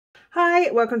Hi,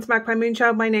 welcome to Magpie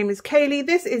Moonchild. My name is Kayleigh.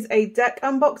 This is a deck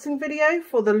unboxing video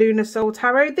for the Lunar Soul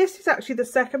Tarot. This is actually the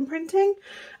second printing,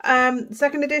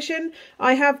 second edition.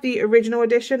 I have the original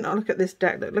edition. Oh, look at this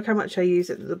deck. Look how much I use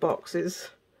it. The box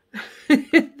is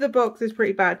the box is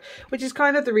pretty bad, which is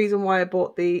kind of the reason why I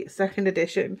bought the second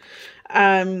edition,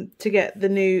 to get the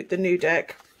new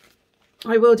deck.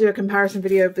 I will do a comparison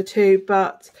video of the two,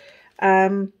 but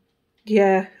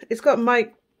yeah, it's got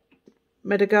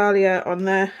Medaglia on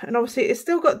there, and obviously it's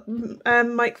still got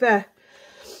Mike there,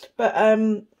 but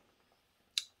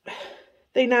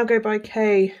they now go by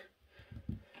Medaglia.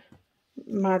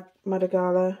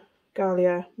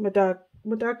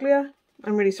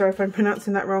 I'm really sorry if I'm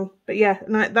pronouncing that wrong, but yeah,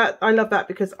 and I love that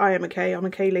because I am a K, I'm a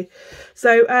Kayleigh.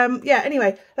 So yeah,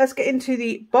 anyway, let's get into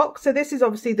the box. So this is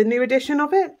obviously the new edition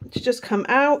of it. It's just come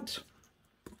out.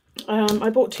 I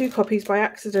bought 2 copies by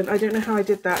accident. I don't know how I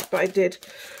did that, but I did.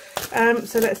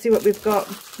 So let's see what we've got.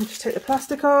 I'll just take the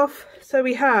plastic off. So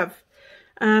we have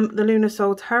the Lunar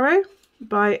Soul Tarot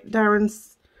by Darren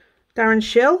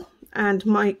Shill and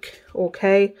Mike or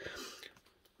K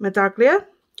Medaglia.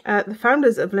 The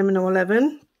founders of Liminal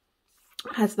 11.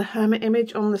 Has the Hermit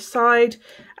image on the side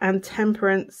and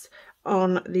Temperance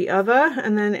on the other,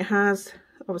 and then it has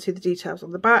obviously the details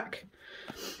on the back.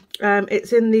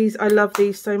 It's in these, I love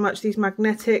these so much, these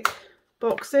magnetic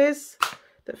boxes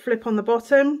that flip on the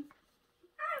bottom.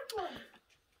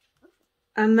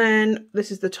 And then this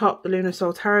is the top, the Lunar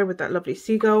Soul Tarot with that lovely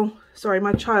seagull. Sorry,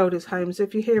 my child is home, so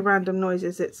if you hear random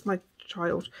noises, it's my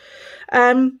child.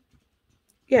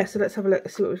 Yeah, so let's have a look,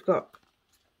 let's see what we've got.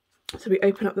 So we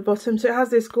open up the bottom. So it has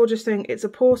this gorgeous thing. It's a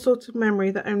poor sort of memory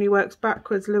that only works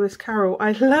backwards, Lewis Carroll.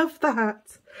 I love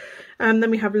that. And then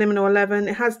we have Liminal 11.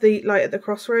 It has the light at the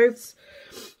crossroads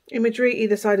imagery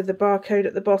either side of the barcode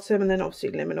at the bottom, and then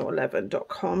obviously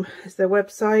liminal11.com is their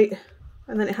website.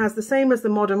 And then it has the same as the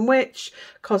Modern Witch,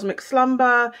 Cosmic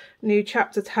Slumber, New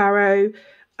Chapter Tarot,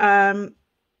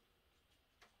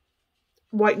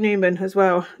 White Newman as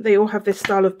well. They all have this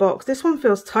style of box. This one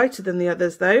feels tighter than the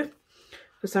others though,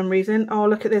 for some reason. Oh,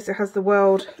 look at this. It has the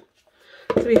world.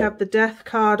 So we have the Death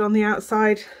card on the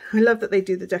outside. I love that they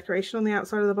do the decoration on the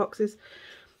outside of the boxes.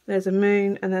 There's a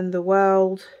moon and then the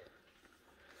world.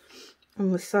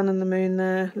 And the sun and the moon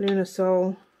there. Lunar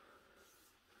Soul.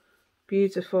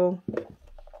 Beautiful.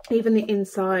 Even the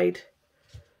inside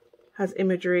has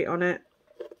imagery on it.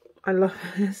 I love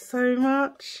it so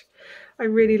much. I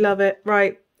really love it.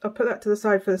 Right, I'll put that to the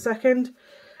side for a second.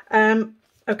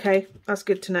 Okay, that's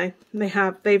good to know.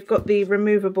 They've got the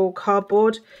removable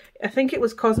cardboard. I think it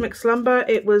was Cosmic Slumber.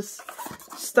 It was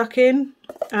stuck in.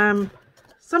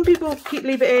 Some people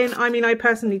leave it in. I mean, I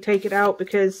personally take it out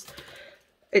because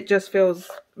it just feels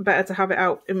better to have it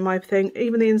out in my thing.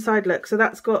 Even the inside look. So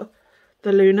that's got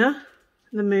the lunar,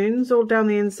 the moons all down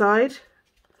the inside.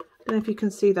 I don't know if you can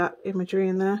see that imagery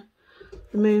in there.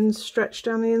 The moon's stretched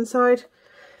down the inside.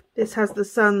 This has the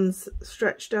suns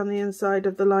stretched down the inside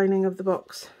of the lining of the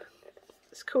box.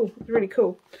 It's cool. It's really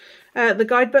cool. The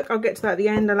guidebook, I'll get to that at the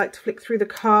end. I like to flick through the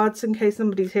cards in case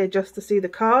somebody's here just to see the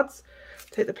cards.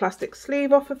 Take the plastic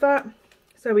sleeve off of that.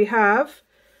 So we have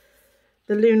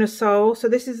the Lunar Soul. So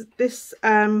this is it's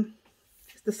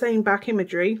the same back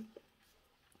imagery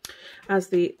as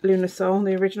the Lunar Soul,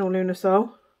 the original Lunar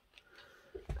Soul.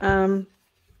 But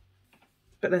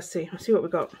let's see. I'll see what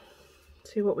we've got.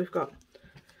 See what we've got.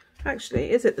 Actually,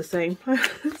 is it the same?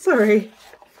 Sorry.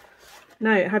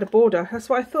 No, it had a border. That's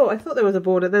what I thought. I thought there was a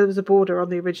border. There was a border on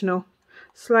the original.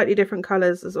 Slightly different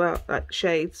colours as well, like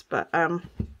shades. But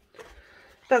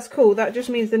that's cool. That just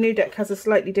means the new deck has a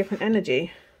slightly different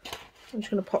energy. I'm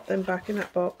just going to pop them back in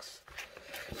that box.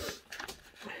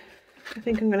 I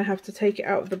think I'm going to have to take it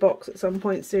out of the box at some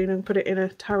point soon and put it in a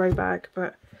tarot bag,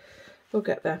 but we'll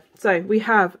get there. So we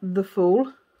have the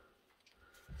Fool,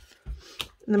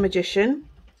 the Magician,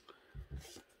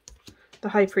 the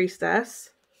High Priestess,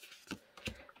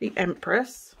 the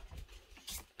Empress,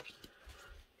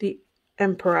 the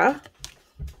Emperor,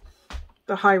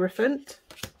 the Hierophant,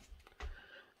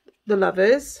 the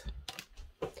Lovers,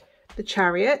 the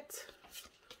Chariot,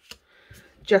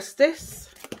 Justice,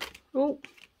 oh,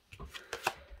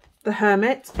 the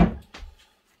Hermit,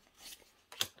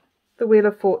 the Wheel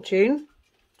of Fortune,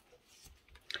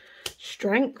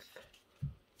 Strength,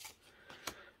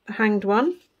 the Hanged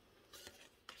One,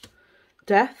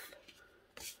 Death,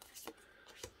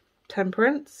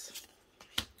 Temperance,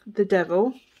 the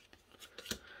Devil,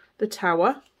 the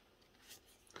Tower,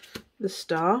 the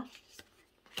Star,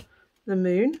 the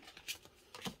Moon,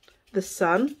 the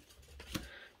Sun,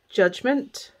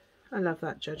 Judgment. I love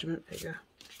that Judgment figure.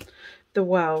 The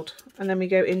World. And then we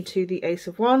go into the Ace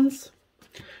of Wands,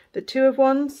 the Two of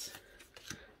Wands,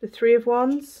 the 3 of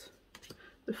Wands,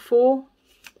 the 4,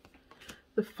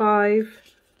 the 5,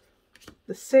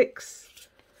 the 6,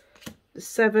 the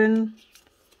 7,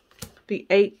 the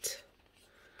 8,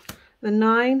 the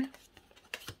 9,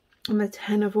 and the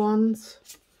 10 of Wands,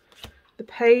 the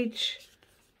Page,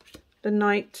 the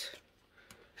Knight,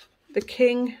 the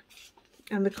King,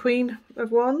 and the Queen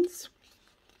of Wands.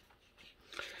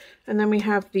 And then we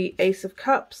have the Ace of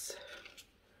Cups,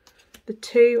 the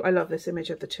 2, I love this image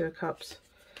of the 2 of Cups,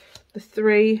 the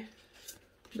 3,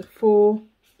 the 4,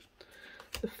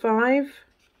 the 5,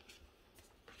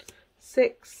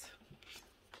 6,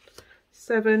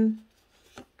 7,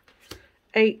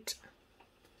 8,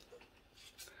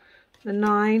 the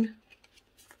 9,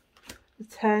 the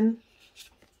 10,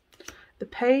 the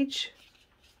Page,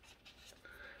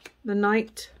 the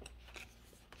Knight,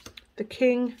 the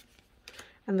King,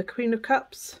 and the Queen of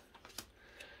Cups,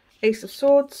 Ace of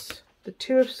Swords, the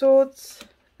 2 of Swords,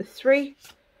 the 3,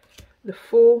 the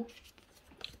 4,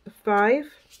 the 5,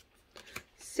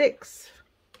 6,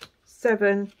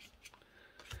 7,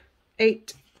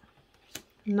 8,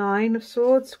 9 of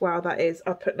Swords. Wow, that is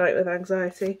up at night with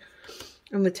anxiety.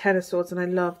 And the 10 of Swords, and I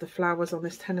love the flowers on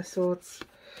this 10 of Swords.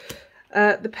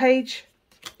 The Page,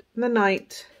 the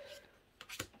Knight,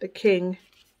 the King,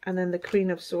 and then the Queen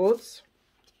of Swords.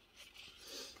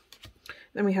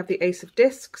 Then we have the Ace of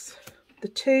Discs, the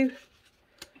 2,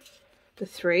 the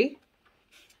 3,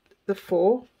 the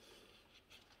 4.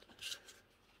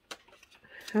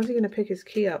 How's he going to pick his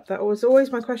key up? That was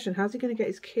always my question. How's he going to get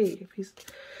his key? If he's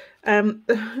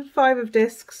the 5 of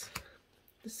Discs,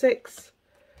 the 6,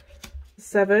 the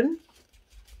 7.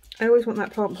 I always want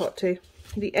that plant pot too.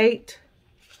 The 8,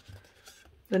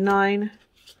 the 9,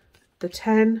 the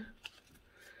 10,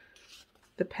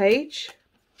 the Page,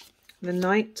 the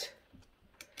Knight,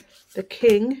 the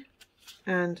King,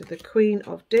 and the Queen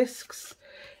of Discs.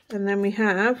 And then we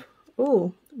have,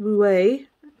 oh, Rouet,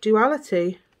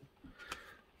 Duality.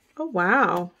 Oh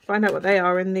wow, find out what they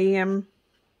are in the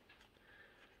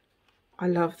I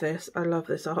love this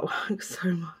artwork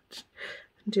so much.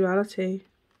 Duality,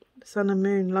 sun and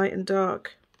moon, light and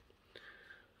dark,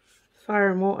 fire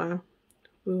and water,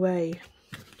 Rouet.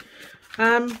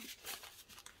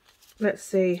 Let's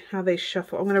see how they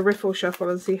shuffle. I'm going to riffle shuffle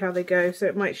and see how they go. So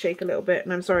it might shake a little bit,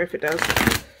 and I'm sorry if it does.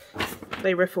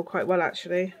 They riffle quite well,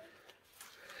 actually.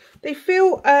 They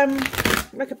feel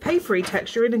like a papery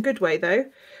texture in a good way,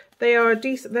 though. They are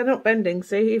decent. They're not bending.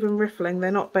 See, even riffling, they're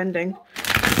not bending.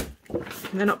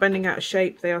 They're not bending out of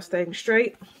shape. They are staying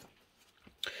straight.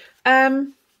 I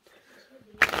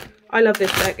love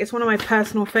this deck. It's one of my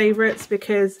personal favourites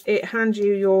because it hands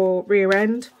you your rear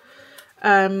end.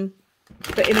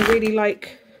 But in a really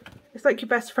it's like your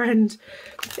best friend.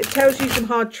 It tells you some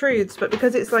hard truths, but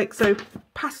because it's like so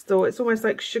pastel, it's almost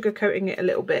like sugarcoating it a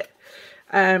little bit.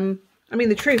 I mean,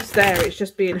 the truth's there, it's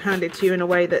just being handed to you in a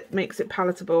way that makes it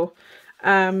palatable.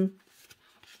 The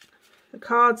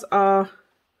cards are,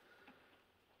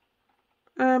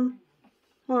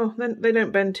 well, then they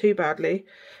don't bend too badly,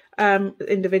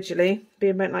 individually,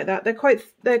 being bent like that.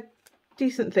 They're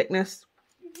decent thickness.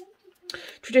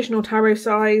 Traditional tarot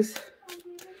size.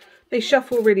 They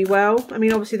shuffle really well. I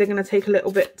mean, obviously they're going to take a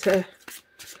little bit to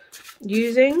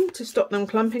using to stop them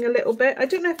clumping a little bit. I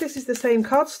don't know if this is the same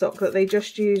cardstock that they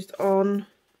just used on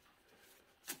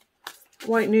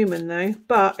White Newman though,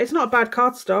 but it's not a bad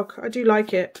cardstock. I do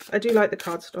like it. I do like the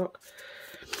cardstock.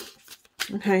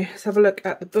 Okay, let's have a look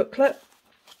at the booklet.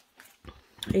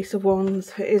 Ace of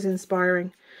Wands, it is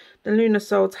inspiring. The Lunar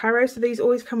Soul Tarot. So these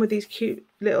always come with these cute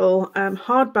little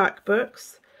hardback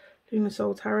books. Lunar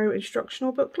Soul Tarot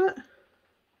instructional booklet.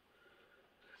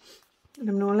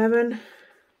 Liminal 11.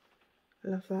 I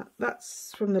love that.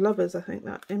 That's from the Lovers, I think,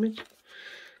 that image.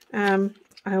 I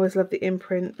always love the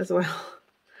imprint as well.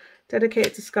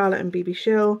 Dedicated to Scarlett and BB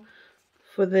Shill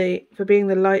for being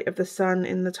the light of the sun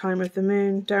in the time of the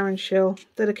moon. Darren Shill.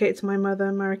 Dedicated to my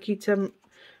mother, Mariquita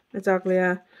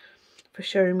Medaglia, for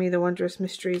showing me the wondrous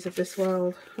mysteries of this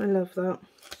world. I love that.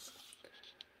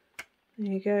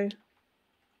 There you go.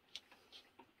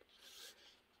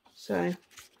 So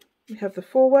we have the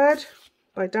foreword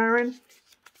by Darren,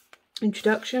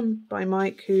 introduction by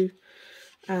Mike, who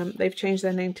they've changed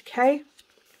their name to Kay.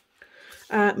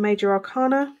 Major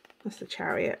Arcana, that's the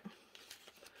Chariot.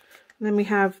 And then we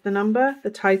have the number, the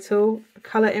title, the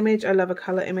colour image. I love a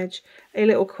colour image. A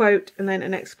little quote, and then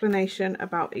an explanation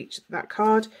about that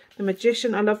card. The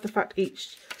Magician. I love the fact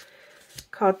each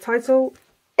card title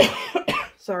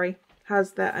sorry,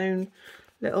 has their own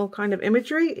little kind of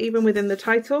imagery, even within the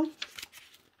title,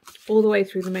 all the way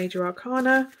through the Major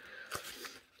Arcana.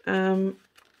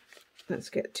 Let's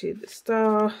get to the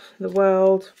Star, the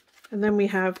World, And then we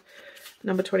have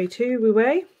number 22, Wu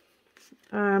Wei.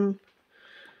 An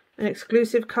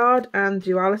exclusive card, and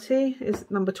duality is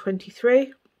number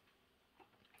 23.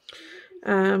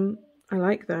 I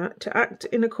like that. To act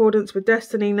in accordance with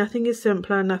destiny, nothing is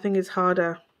simpler, nothing is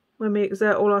harder. When we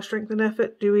exert all our strength and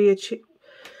effort, do we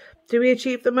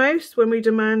achieve the most? When we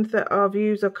demand that our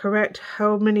views are correct,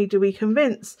 how many do we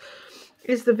convince?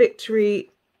 Is the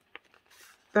victory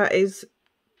that is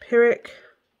Pyrrhic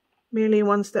merely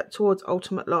one step towards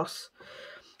ultimate loss?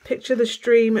 Picture the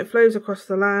stream, it flows across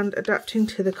the land, adapting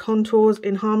to the contours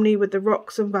in harmony with the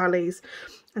rocks and valleys,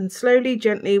 and slowly,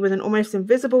 gently, with an almost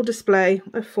invisible display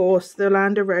of force, the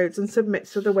land erodes and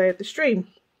submits to the way of the stream.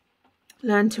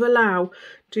 Learn to allow,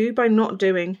 do by not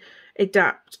doing,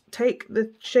 adapt, take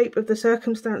the shape of the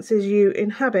circumstances you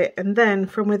inhabit, and then,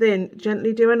 from within,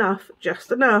 gently do enough,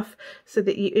 just enough, so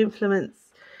that your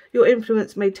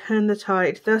influence may turn the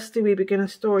tide. Thus do we begin a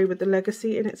story with a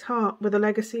legacy in its heart.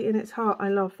 I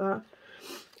love that.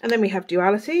 And then we have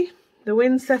duality. The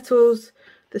wind settles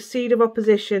the seed of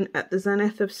opposition at the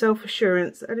zenith of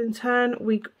self-assurance, and in turn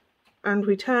we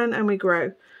turn and we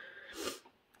grow.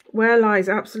 Where lies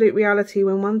absolute reality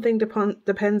when one thing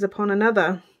depends upon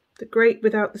another? The great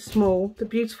without the small, the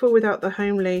beautiful without the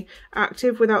homely,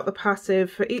 active without the passive.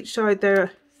 For each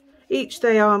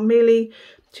they are merely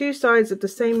two sides of the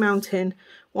same mountain,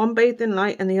 one bathed in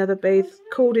light and the other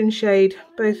cooled in shade,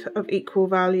 both of equal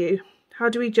value. How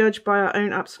do we judge by our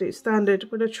own absolute standard,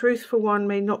 when a truth for one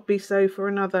may not be so for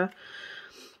another?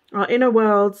 Our inner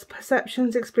worlds,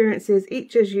 perceptions, experiences,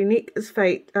 each as unique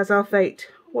as our fate.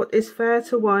 What is fair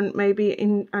to one may be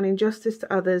an injustice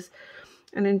to others,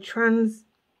 and in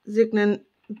transignant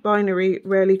binary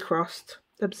rarely crossed.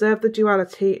 Observe the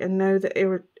duality and know that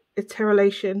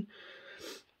iteration.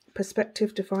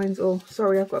 Perspective defines all.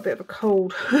 Sorry, I've got a bit of a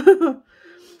cold.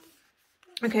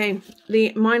 Okay,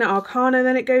 the minor arcana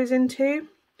then it goes into,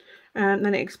 and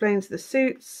then it explains the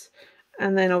suits,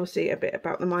 and then obviously a bit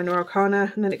about the minor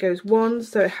arcana, and then it goes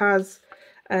wands, so it has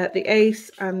the ace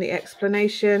and the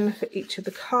explanation for each of the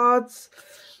cards,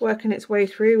 working its way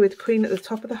through with queen at the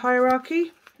top of the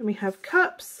hierarchy. And we have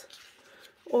cups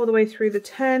all the way through the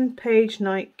 10, page,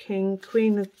 knight, king,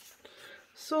 queen of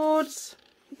swords,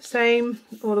 same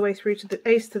all the way through to the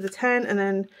ace to the 10, and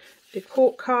then the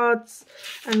court cards,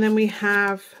 and then we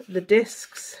have the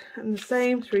discs, and the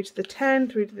same through to the 10,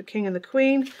 through to the king and the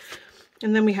queen.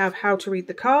 And then we have how to read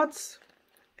the cards,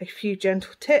 a few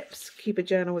gentle tips, keep a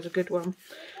journal is a good one,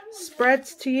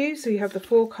 spreads to use, so you have the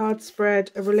 4-card spread,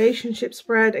 a relationship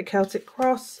spread, a Celtic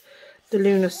cross, the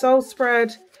lunar soul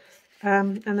spread,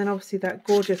 and then obviously that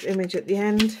gorgeous image at the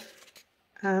end.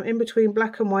 In between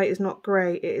black and white is not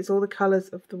grey, it is all the colours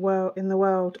of the world in the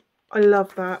world. I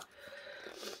love that.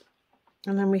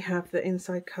 And then we have the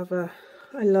inside cover.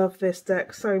 I love this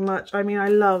deck so much. I mean, I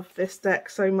love this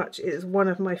deck so much. It is one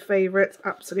of my favourites,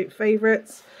 absolute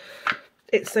favourites.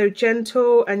 It's so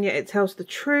gentle and yet it tells the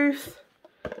truth.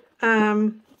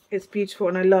 It's beautiful,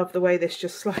 and I love the way this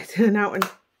just slides in and out and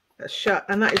shut.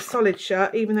 And that is solid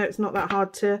shut, even though it's not that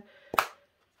hard to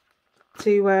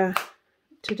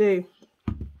do.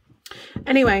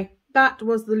 Anyway, that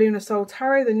was the Lunar Soul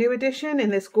Tarot, the new edition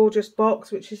in this gorgeous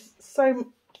box, which is so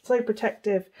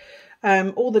protective.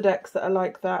 All the decks that are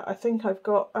like that. I think I've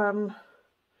got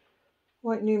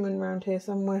White Newman around here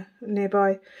somewhere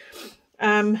nearby.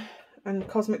 And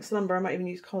Cosmic Slumber. I might even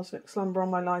use Cosmic Slumber on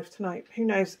my live tonight. Who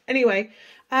knows? Anyway,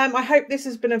 I hope this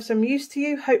has been of some use to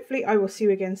you. Hopefully I will see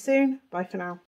you again soon. Bye for now.